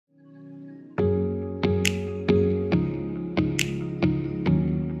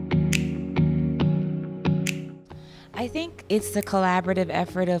think it's the collaborative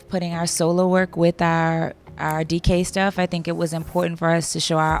effort of putting our solo work with our DK stuff. I think it was important for us to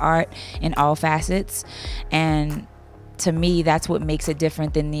show our art in all facets, and to me that's what makes it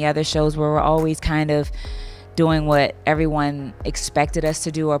different than the other shows where we're always kind of doing what everyone expected us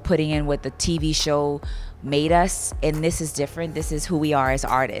to do or putting in what the TV show made us. And this is different. This is who we are as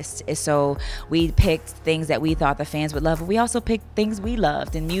artists. And so we picked things that we thought the fans would love, but we also picked things we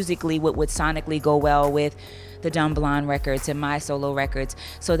loved, and musically what would sonically go well with the Dumb Blonde records and my solo records,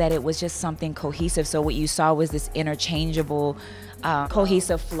 so that it was just something cohesive. So what you saw was this interchangeable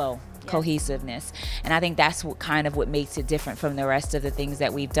cohesive flow. Cohesiveness. And I think that's what makes it different from the rest of the things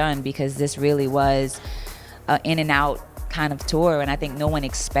that we've done, because this really was in and out kind of tour, and I think no one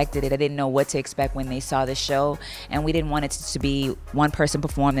expected it. I didn't know what to expect when they saw the show, and we didn't want it to be one person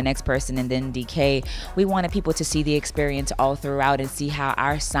perform, the next person, and then DK. We wanted people to see the experience all throughout and see how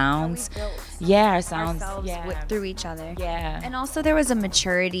our sounds, through each other. Yeah. And also there was a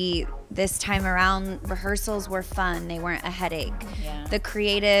maturity this time around. Rehearsals were fun. They weren't a headache. Yeah. The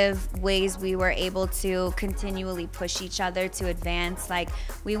creative ways we were able to continually push each other to advance. Like,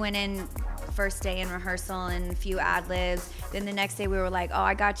 we went in first day in rehearsal and a few ad-libs, then the next day we were like, oh,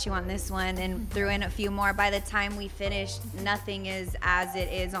 I got you on this one, and threw in a few more. By the time we finished, nothing is as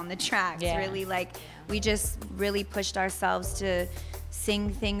it is on the tracks. Yeah. Really, like, we just really pushed ourselves to sing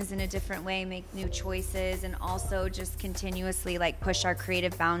things in a different way, make new choices, and also just continuously like push our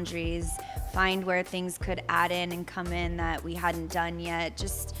creative boundaries, find where things could add in and come in that we hadn't done yet.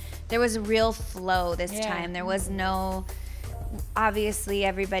 Just, there was a real flow this time. There was no, obviously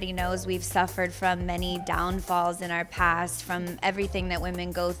everybody knows we've suffered from many downfalls in our past, from everything that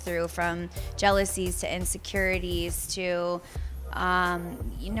women go through, from jealousies to insecurities to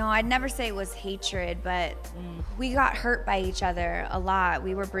you know, I'd never say it was hatred, but we got hurt by each other a lot.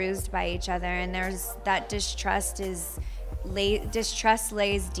 We were bruised by each other, and there's that distrust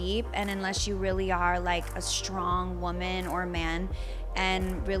lays deep, and unless you really are like a strong woman or man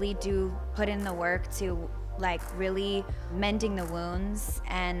and really do put in the work to like really mending the wounds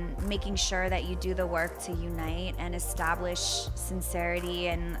and making sure that you do the work to unite and establish sincerity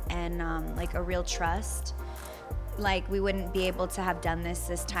and like a real trust, like we wouldn't be able to have done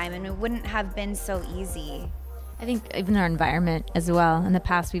this time, and it wouldn't have been so easy. I think even our environment as well. In the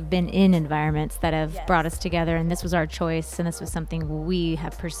past, we've been in environments that have brought us together, and this was our choice, and this was something we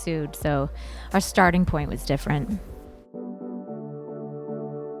have pursued. So our starting point was different.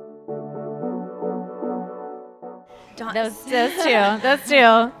 That's true. That's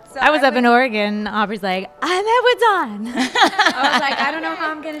true. So I was up in Oregon. Aubrey's like, I met with Dawn. I was like, I don't know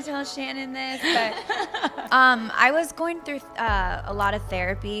how I'm going to tell Shannon this, but I was going through a lot of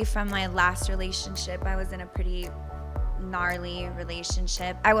therapy from my last relationship. I was in a pretty gnarly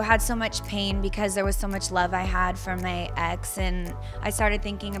relationship. I had so much pain because there was so much love I had from my ex, and I started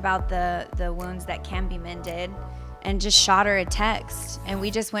thinking about the wounds that can be mended, and just shot her a text, and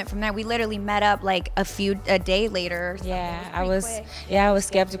we just went from there. We literally met up like a day later. Yeah, I was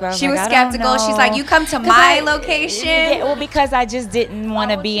skeptical. She was skeptical. She's like, "You come to my location?" Yeah, well, because I just didn't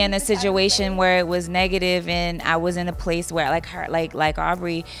want to be in a situation where it was negative, and I was in a place where, like her, like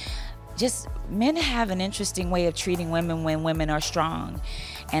Aubrey, just men have an interesting way of treating women when women are strong.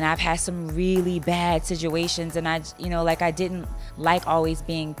 And I've had some really bad situations, and I didn't like always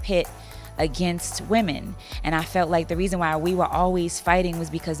being pit against women, and I felt like the reason why we were always fighting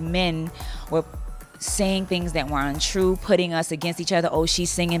was because men were saying things that were untrue, putting us against each other. Oh, she's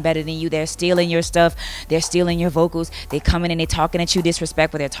singing better than you. They're stealing your stuff. They're stealing your vocals. They come in and they're talking at you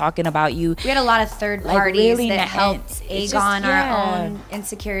disrespectful. They're talking about you. We had a lot of third parties that helped egg on our own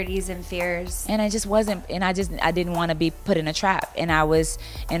insecurities and fears. And I just wasn't, and I didn't want to be put in a trap. And I was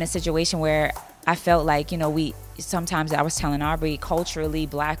in a situation where I felt like, sometimes I was telling Aubrey, culturally,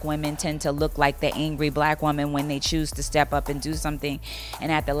 black women tend to look like the angry black woman when they choose to step up and do something.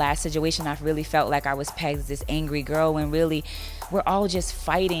 And at the last situation, I really felt like I was pegged as this angry girl, when really we're all just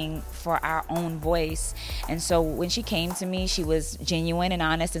fighting for our own voice. And so when she came to me, she was genuine and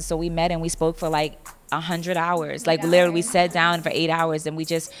honest. And so we met and we spoke for like 100 hours. Like literally we sat down for 8 hours and we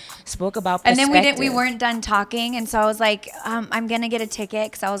just spoke about perspective. And then we weren't done talking, and so I was like, I'm gonna get a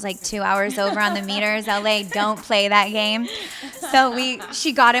ticket, because I was like 2 hours over on the meters. LA, don't play that game. So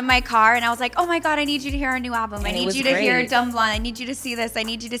she got in my car, and I was like, oh my God, I need you to hear our new album. I need you to hear Dumb Blonde. I need you to see this. I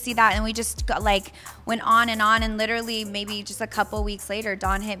need you to see that. And we just went on, and literally maybe just a couple weeks later,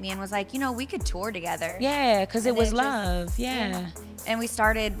 Dawn hit me and was like, we could tour together. Yeah, because it was love. Yeah. And we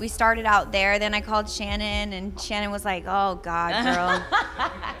started out there. Then I called Shannon, and Shannon was like, oh God, girl.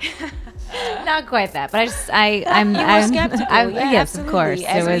 Not quite that, but I'm skeptical. yes, of course.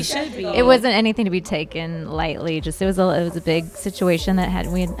 As we should be. It wasn't anything to be taken lightly. Just it was a big situation that had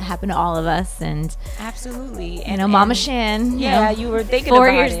happened to all of us, and absolutely. And Mama Shan. You were thinking 4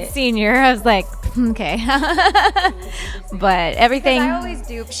 about years it. senior. I was like, okay. But everything. I always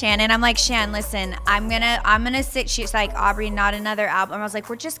dupe Shannon. I'm like, Shan, listen, I'm gonna sit. She's like, Aubrey, not another album. I was like,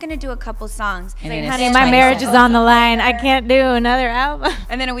 we're just gonna do a couple songs. And like, then honey, my marriage is on the line. I can't do another album.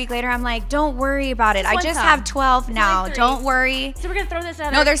 And then a week later, I'm like, don't worry about it. I one just song. have 12 now. like 3. Don't worry. So we're gonna throw this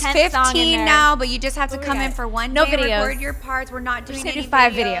out. No, there's 15 now, but you just have to come in for one No day, videos. record your parts. We're not doing just gonna any do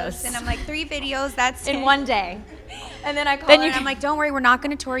 5 videos. And I'm like, 3 videos. That's in it. one day. And then I call Then her you and I'm like, don't worry, we're not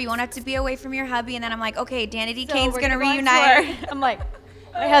going to tour. You won't have to be away from your hubby. And then I'm like, okay, Danity So Kane's we're going to go on reunite. tour. I'm like,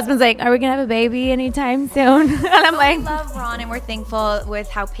 my husband's like, are we gonna have a baby anytime soon? And I'm like, We love Ron and we're thankful with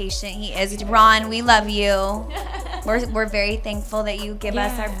how patient he is. Ron, we love you. We're very thankful that you give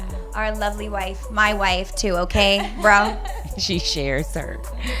us our lovely wife, my wife too, okay, bro? She shares her.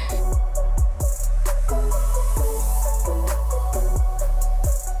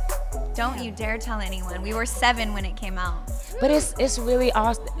 Don't you dare tell anyone. We were 7 when it came out. But it's really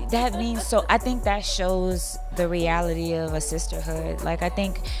awesome. That means so. I think that shows the reality of a sisterhood. Like I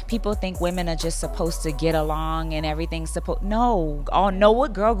think people think women are just supposed to get along and everything's supposed. No,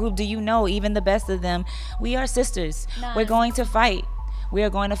 what girl group do you know? Even the best of them, we are sisters. None. We're going to fight. We are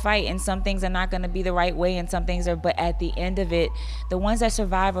going to fight, and some things are not going to be the right way, and some things are. But at the end of it, the ones that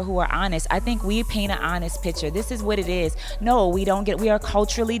survive are who are honest. I think we paint an honest picture. This is what it is. No, we don't get. We are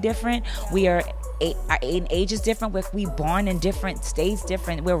culturally different. We are. Our age is different. We born in different states,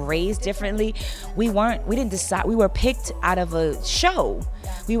 different. We're raised differently. We didn't decide. We were picked out of a show.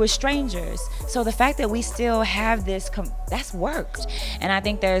 We were strangers. So the fact that we still have this, that's worked. And I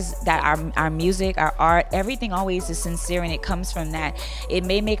think there's that our music, our art, everything always is sincere, and it comes from that. It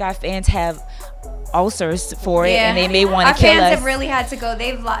may make our fans have ulcers for it, and they may want to kill us. Our fans have really had to go.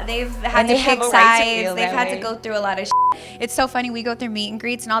 They've had to pick sides. They've had to go through a lot of shit. It's so funny. We go through meet and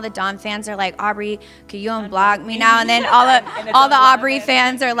greets, and all the Dom fans are like, Aubrey, can you unblock me now? And then all the Aubrey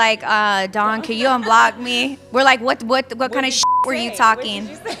fans are like, Don, can you unblock me? We're like, what kind of shit were you talking?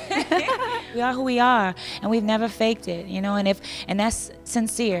 We are who we are, and we've never faked it, you know. And that's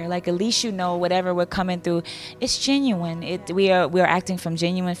sincere. Like at least you know whatever we're coming through, it's genuine. We are acting from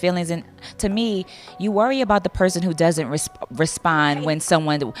genuine feelings. And to me, you worry about the person who doesn't respond when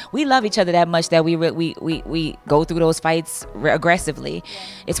someone. We love each other that much that we go through those fights aggressively.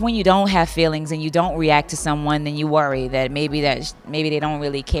 It's when you don't have feelings and you don't react to someone, then you worry that maybe they don't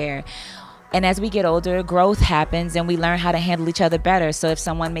really care. And as we get older, growth happens, and we learn how to handle each other better. So if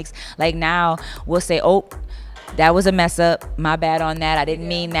someone makes, like now, we'll say, oh, that was a mess up. My bad on that. I didn't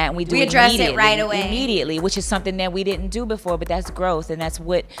mean that. And we address it right away. Immediately, which is something that we didn't do before, but that's growth. And that's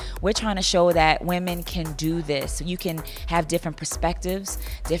what we're trying to show, that women can do this. You can have different perspectives,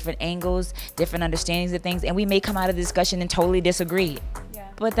 different angles, different understandings of things. And we may come out of the discussion and totally disagree.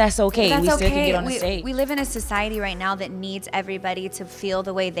 But that's okay. We still can get on the stage. We live in a society right now that needs everybody to feel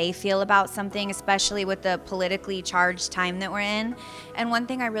the way they feel about something, especially with the politically charged time that we're in. And one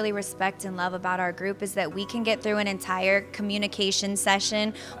thing I really respect and love about our group is that we can get through an entire communication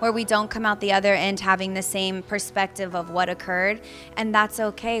session where we don't come out the other end having the same perspective of what occurred. And that's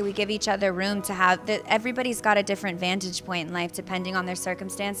okay. We give each other room to have everybody's got a different vantage point in life depending on their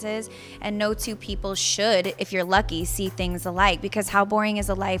circumstances. And no two people should, if you're lucky, see things alike, because how boring is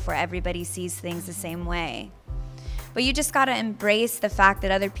a life where everybody sees things the same way? But you just got to embrace the fact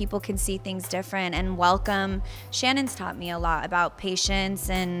that other people can see things different and welcome. Shannon's taught me a lot about patience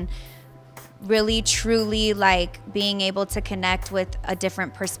and really truly like being able to connect with a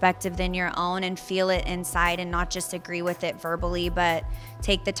different perspective than your own and feel it inside and not just agree with it verbally, but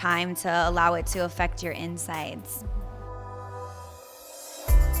take the time to allow it to affect your insides.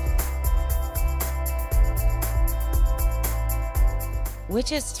 We're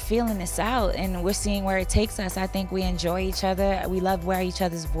just feeling this out, and we're seeing where it takes us. I think we enjoy each other. We love where each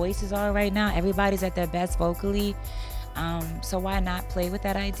other's voices are right now. Everybody's at their best vocally. So why not play with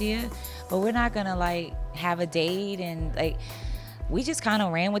that idea? But we're not gonna like have a date, and like we just kind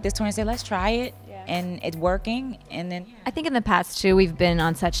of ran with this tour and said, let's try it. And it's working. And then I think in the past too, we've been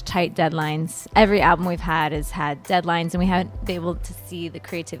on such tight deadlines. Every album we've had has had deadlines, and we haven't been able to see the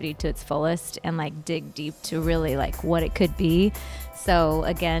creativity to its fullest and like dig deep to really like what it could be. So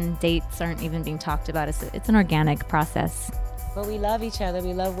again, dates aren't even being talked about. It's an organic process. But we love each other.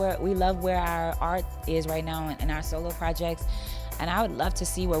 We love where our art is right now in our solo projects. And I would love to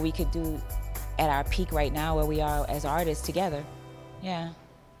see where we could do at our peak right now, where we are as artists together. Yeah.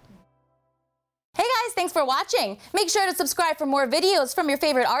 Hey guys, thanks for watching. Make sure to subscribe for more videos from your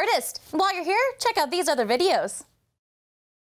favorite artist. And while you're here, check out these other videos.